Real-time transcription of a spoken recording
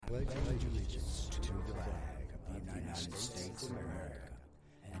pledge allegiance to the flag of the United States of America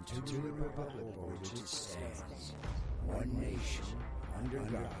and to the republic for which it stands, one nation, under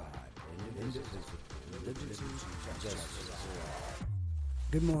God, indivisible, with liberty and justice for all.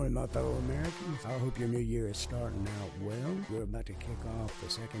 Good morning, my fellow Americans. I hope your new year is starting out well. We're about to kick off the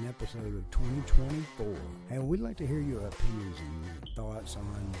second episode of 2024, and we'd like to hear your opinions and your thoughts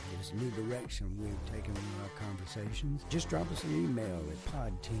on this new direction we've taken in our conversations. Just drop us an email at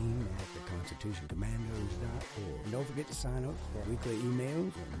podteam@theconstitutioncommandos.org. And don't forget to sign up for weekly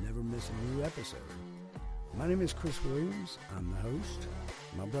emails and never miss a new episode. My name is Chris Williams. I'm the host.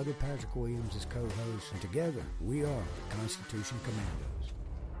 My brother Patrick Williams is co-host, and together we are the Constitution Commandos.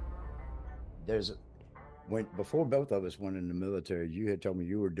 Before both of us went in the military, you had told me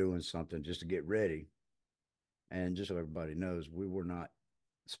you were doing something just to get ready. And just so everybody knows, we were not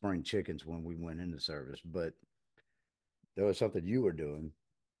spring chickens when we went into service, but there was something you were doing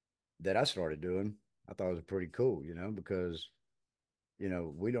that I started doing. I thought it was pretty cool, because,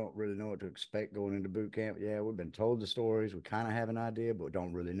 we don't really know what to expect going into boot camp. Yeah, we've been told the stories. We kind of have an idea, but we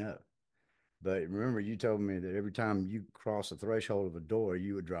don't really know. But remember, you told me that every time you cross the threshold of a door,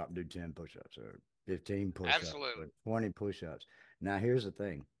 you would drop and do 10 push-ups or 15 push-ups. Absolutely. Or 20 push-ups. Now, here's the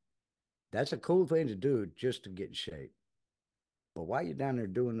thing. That's a cool thing to do just to get in shape. But while you're down there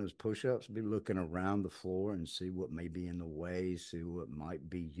doing those push-ups, be looking around the floor and see what may be in the way, see what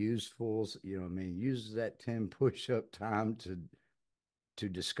might be useful. Use that 10 push-up time to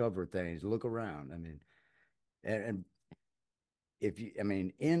discover things. Look around. And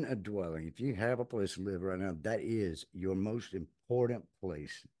in a dwelling, if you have a place to live right now, that is your most important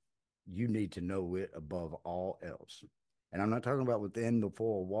place. You need to know it above all else. And I'm not talking about within the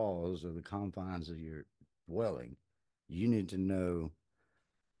four walls or the confines of your dwelling. You need to know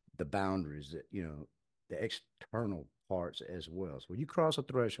the boundaries that, the external parts as well. So when you cross a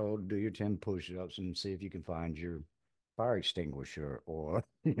threshold, do your 10 push-ups and see if you can find your fire extinguisher or,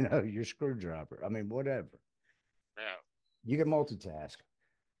 your screwdriver. Whatever. Yeah. You can multitask.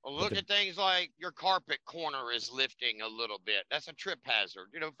 Well, look at things like your carpet corner is lifting a little bit. That's a trip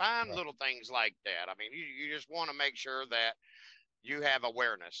hazard. Find Right. little things like that. You just want to make sure that you have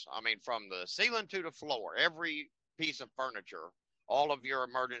awareness. From the ceiling to the floor, every piece of furniture, all of your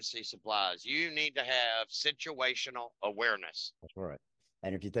emergency supplies, you need to have situational awareness. That's right.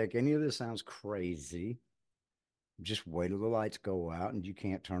 And if you think any of this sounds crazy, just wait till the lights go out and you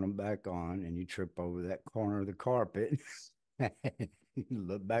can't turn them back on and you trip over that corner of the carpet. You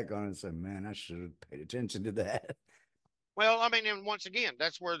look back on it and say, man, I should have paid attention to that. Well, and once again,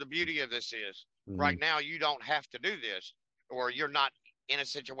 that's where the beauty of this is. Right now, you don't have to do this, or you're not in a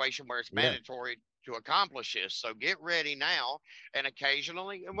situation where it's mandatory to accomplish this. So get ready now. And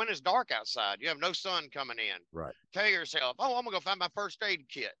occasionally, and when it's dark outside, you have no sun coming in. Right. Tell yourself, oh, I'm going to go find my first aid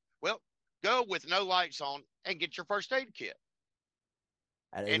kit. Well, go with no lights on and get your first aid kit.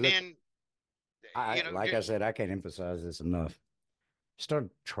 I said, I can't emphasize this enough.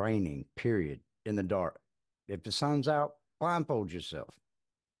 Start training, period, in the dark. If the sun's out, blindfold yourself.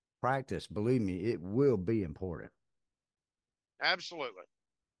 Practice. Believe me, it will be important. Absolutely.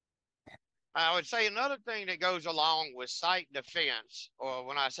 I would say another thing that goes along with site defense, or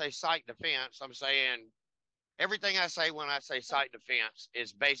when I say site defense, I'm saying everything I say when I say site defense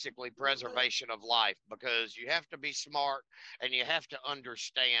is basically preservation of life, because you have to be smart and you have to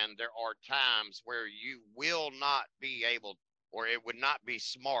understand there are times where you will not be able, or it would not be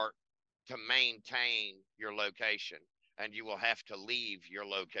smart to maintain your location, and you will have to leave your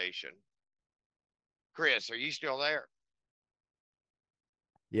location. Chris, are you still there?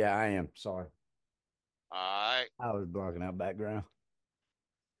 Yeah, I am. Sorry. All right. I was blocking out background.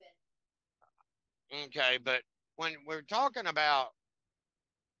 Okay, but when we're talking about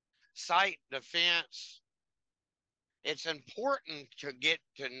site defense, it's important to get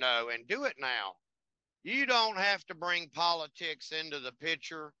to know and do it now. You don't have to bring politics into the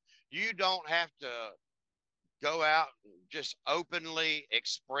picture. You don't have to go out and just openly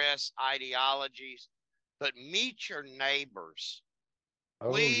express ideologies, but meet your neighbors.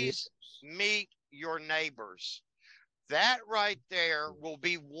 Please meet your neighbors. That right there will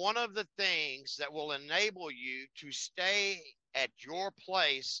be one of the things that will enable you to stay at your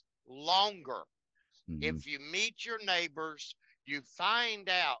place longer. Mm-hmm. If you meet your neighbors, you find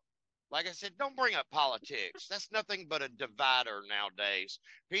out, like I said, don't bring up politics. That's nothing but a divider nowadays.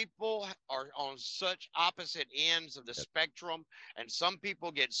 People are on such opposite ends of the spectrum, and some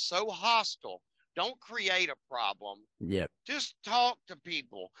people get so hostile. Don't create a problem. Yep. Just talk to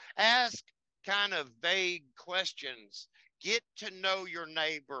people. Ask kind of vague questions. get to know your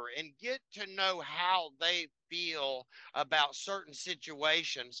neighbor and get to know how they feel about certain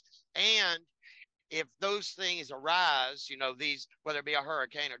situations. And if those things arise, you know, these, whether it be a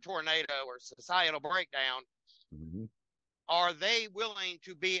hurricane or tornado or societal breakdown, Mhm. are they willing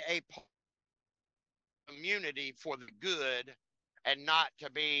to be a community for the good and not to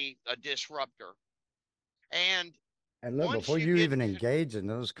be a disruptor? And And look, once before you you get even to, engage in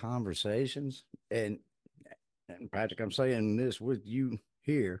those conversations, and Patrick, I'm saying this with you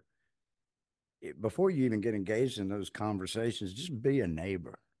here, before you even get engaged in those conversations, just be a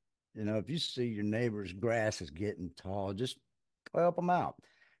neighbor. You know, if you see your neighbor's grass is getting tall, just go help them out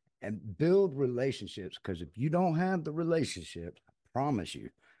and build relationships. Because if you don't have the relationships, I promise you,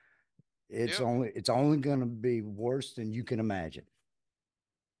 yeah, it's only going to be worse than you can imagine.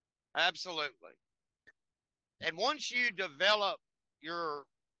 absolutely. And once you develop your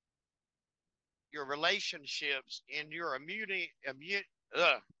your relationships in your Immediate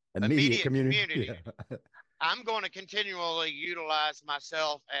immediate community. community, Yeah. I'm going to continually utilize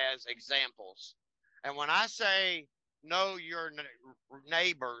myself as examples. And when I say know your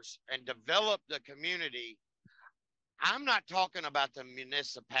neighbors and develop the community, I'm not talking about the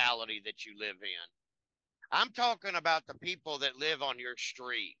municipality that you live in. I'm talking about the people that live on your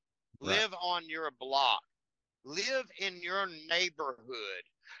street, Right. live on your block, live in your neighborhood.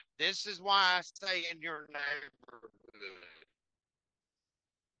 This is why I say in your neighborhood.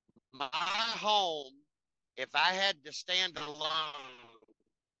 My home, if I had to stand alone,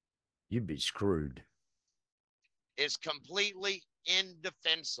 You'd be screwed. is completely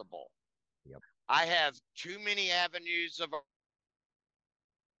indefensible. Yep. I have too many avenues of,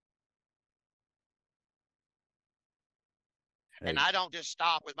 and Hey, I don't just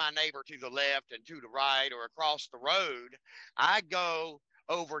stop with my neighbor to the left and to the right or across the road. I go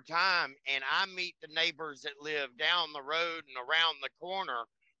over time and I meet the neighbors that live down the road and around the corner,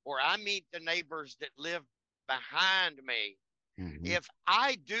 or I meet the neighbors that live behind me. mhm. If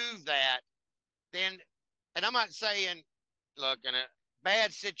I do that, then, and I'm not saying, look, in a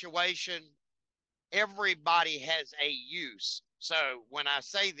bad situation, everybody has a use. So when I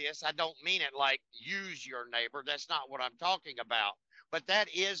say this, I don't mean it like use your neighbor. That's not what I'm talking about. But that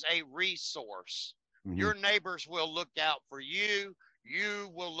is a resource. Mhm. Your neighbors will look out for you. You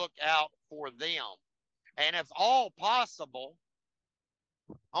will look out for them. And if all possible,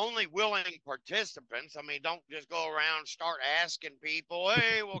 only willing participants. I mean, don't just go around start asking people,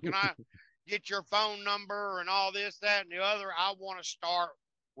 hey, well, can I get your phone number and all this, that, and the other? I want to start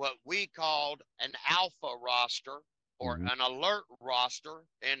what we called an alpha roster or Mhm. an alert roster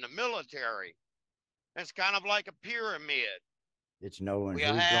in the military. It's kind of like a pyramid. It's knowing We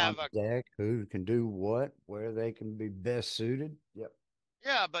who's on have a, deck, who can do what, where they can be best suited. Yep.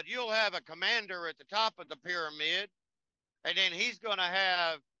 yeah, but you'll have a commander at the top of the pyramid, and then he's going to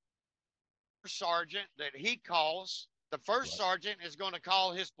have sergeant that he calls. The first Right. sergeant is going to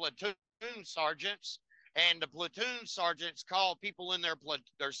call his platoon sergeants, and the platoon sergeants call people in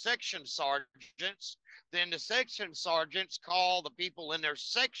their section sergeants. Then the section sergeants call the people in their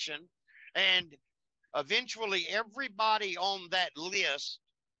section, and eventually everybody on that list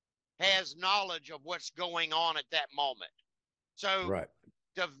has knowledge of what's going on at that moment. So Right.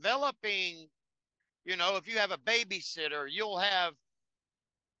 developing, you know, if you have a babysitter, you'll have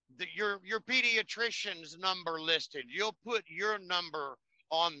your pediatrician's number listed. You'll put your number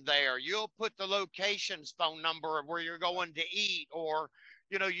on there. You'll put the location's phone number of where you're going to eat, or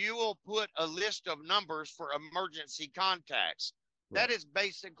you know, you will put a list of numbers for emergency contacts. That Right. is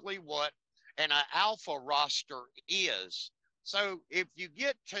basically what an alpha roster is. So if you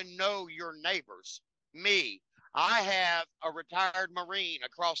get to know your neighbors, me, I have a retired Marine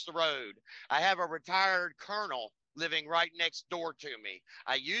across the road. I have a retired colonel living right next door to me.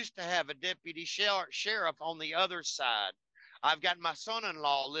 I used to have a deputy sheriff on the other side. I've got my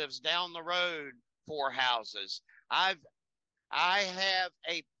son-in-law lives down the road 4 houses. I've I have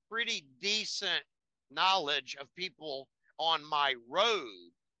a pretty decent knowledge of people on my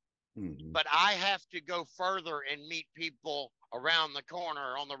road, Mhm. but I have to go further and meet people around the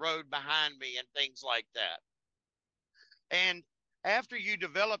corner on the road behind me and things like that. And after you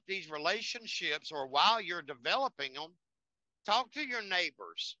develop these relationships or while you're developing them, talk to your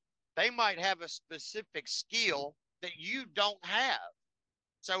neighbors. They might have a specific skill that you don't have.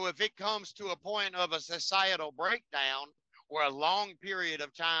 So if it comes to a point of a societal breakdown or a long period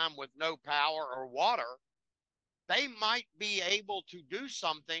of time with no power or water, they might be able to do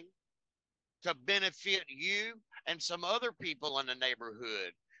something to benefit you and some other people in the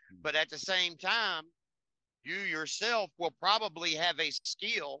neighborhood. But at the same time, you yourself will probably have a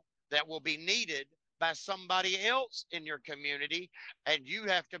skill that will be needed by somebody else in your community, and you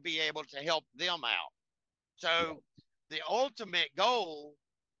have to be able to help them out. Yeah. So the ultimate goal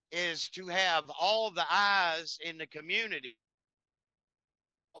is to have all the eyes in the community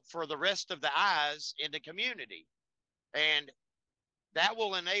for the rest of the eyes in the community. And that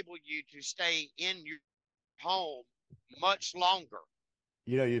will enable you to stay in your home much longer.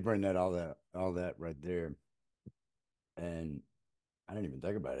 You bring all that right there. And I didn't even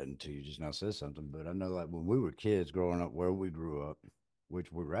think about it until you just now said something. But I know, like, when we were kids growing up where we grew up,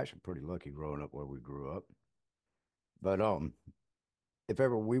 which we were actually pretty lucky growing up where we grew up. But if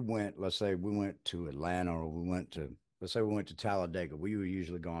ever we went, let's say we went to Atlanta, or let's say we went to Talladega, we were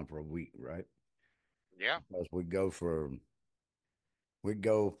usually gone for a week, right? Yeah. Because we'd go for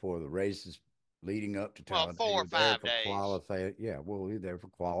the races leading up to Well, Talladega. 4 or We're there 5 for days. qualify. Yeah, well, we're there for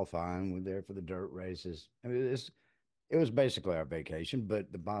qualifying. We're there for the dirt races. I mean, it was basically our vacation,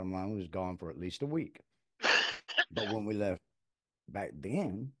 but the bottom line was gone for at least a week. But when we left back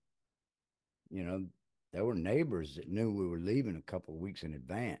then, you know, there were neighbors that knew we were leaving a couple of weeks in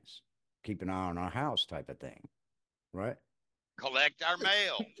advance, keep an eye on our house type of thing, right? Collect our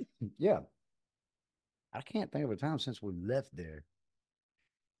mail. Yeah. I can't think of a time since we left there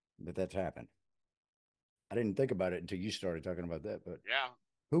that that's happened. I didn't think about it until you started talking about that, but Yeah.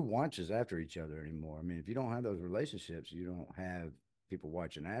 who watches after each other anymore? I mean, if you don't have those relationships, you don't have people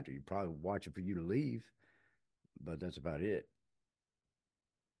watching after you. Probably watching for you to leave, but that's about it.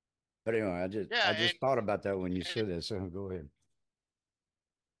 But anyway, I just Yeah. I just thought about that when you said that. So go ahead.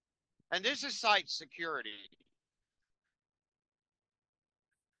 And this is site security.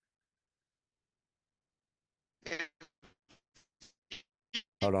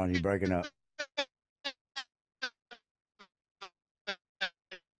 Hold on, you breaking up.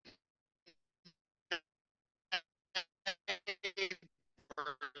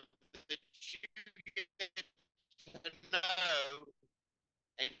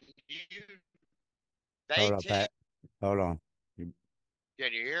 And you, they Hold on, tell. Pat. Hold on. You,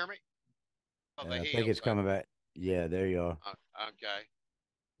 Can you hear me? Of a I think hill. it's coming back. Yeah, there you are. Okay.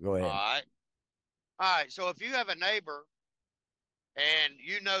 Go All ahead. right. All right. So if you have a neighbor and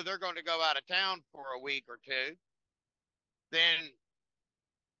you know they're going to go out of town for a week or two, then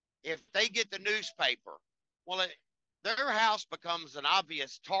if they get the newspaper, well, their house becomes an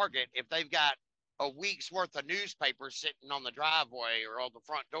obvious target if they've got a week's worth of newspapers sitting on the driveway or on the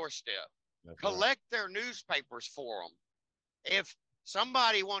front doorstep. That's right. Collect their newspapers for them. If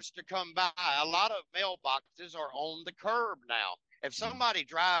somebody wants to come by, a lot of mailboxes are on the curb now. If somebody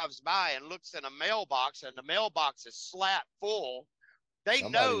drives by and looks in a mailbox and the mailbox is slap full, they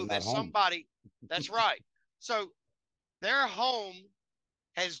Somebody's know not that home. that's right. So their home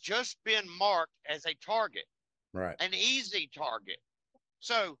has just been marked as a target, Right. an easy target.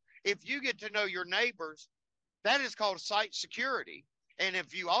 So if you get to know your neighbors, that is called site security. And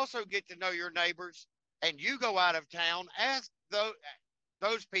if you also get to know your neighbors and you go out of town, ask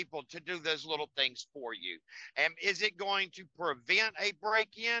those people to do those little things for you. And is it going to prevent a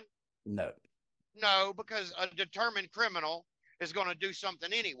break-in? No. No, because a determined criminal is going to do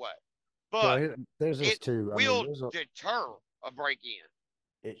something anyway. Well, But there's this it too. I mean, will deter a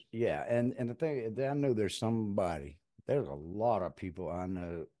break-in. yeah, and the thing, I know there's a lot of people I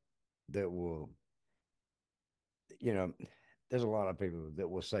know that will, you know, there's a lot of people that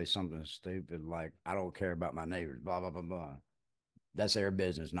will say something stupid like, I don't care about my neighbors, blah, blah, blah, blah. That's their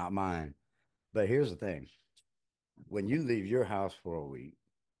business, not mine. But here's the thing. When you leave your house for a week,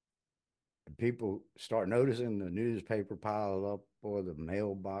 people start noticing the newspaper pile up or the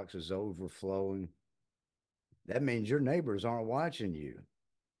mailbox is overflowing. That means your neighbors aren't watching you.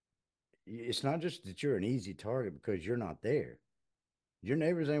 It's not just that you're an easy target because you're not there. Your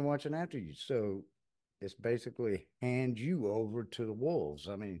neighbors ain't watching after you. So it's basically hand you over to the wolves.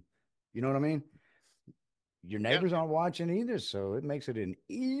 I mean, you know what I mean? Your Yep. neighbors aren't watching either. So it makes it an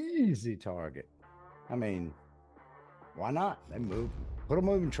easy target. I mean, why not? They put a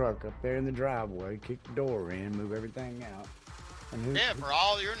moving truck up there in the driveway, kick the door in, move everything out. And yeah, for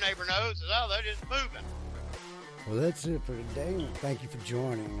all your neighbor knows is, oh, they're just moving. Well, that's it for today. Thank you for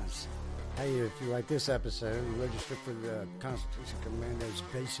joining us. Hey, if you like this episode, register for the Constitution Commandos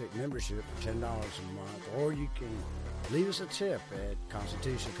basic membership for $10 a month, or you can leave us a tip at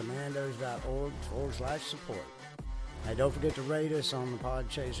constitutioncommandos.org/support. Hey, don't forget to rate us on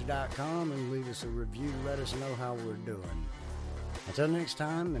thepodchaser.com and leave us a review to let us know how we're doing. Until next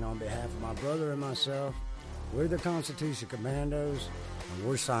time, and on behalf of my brother and myself, we're the Constitution Commandos, and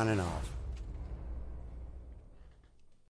we're signing off.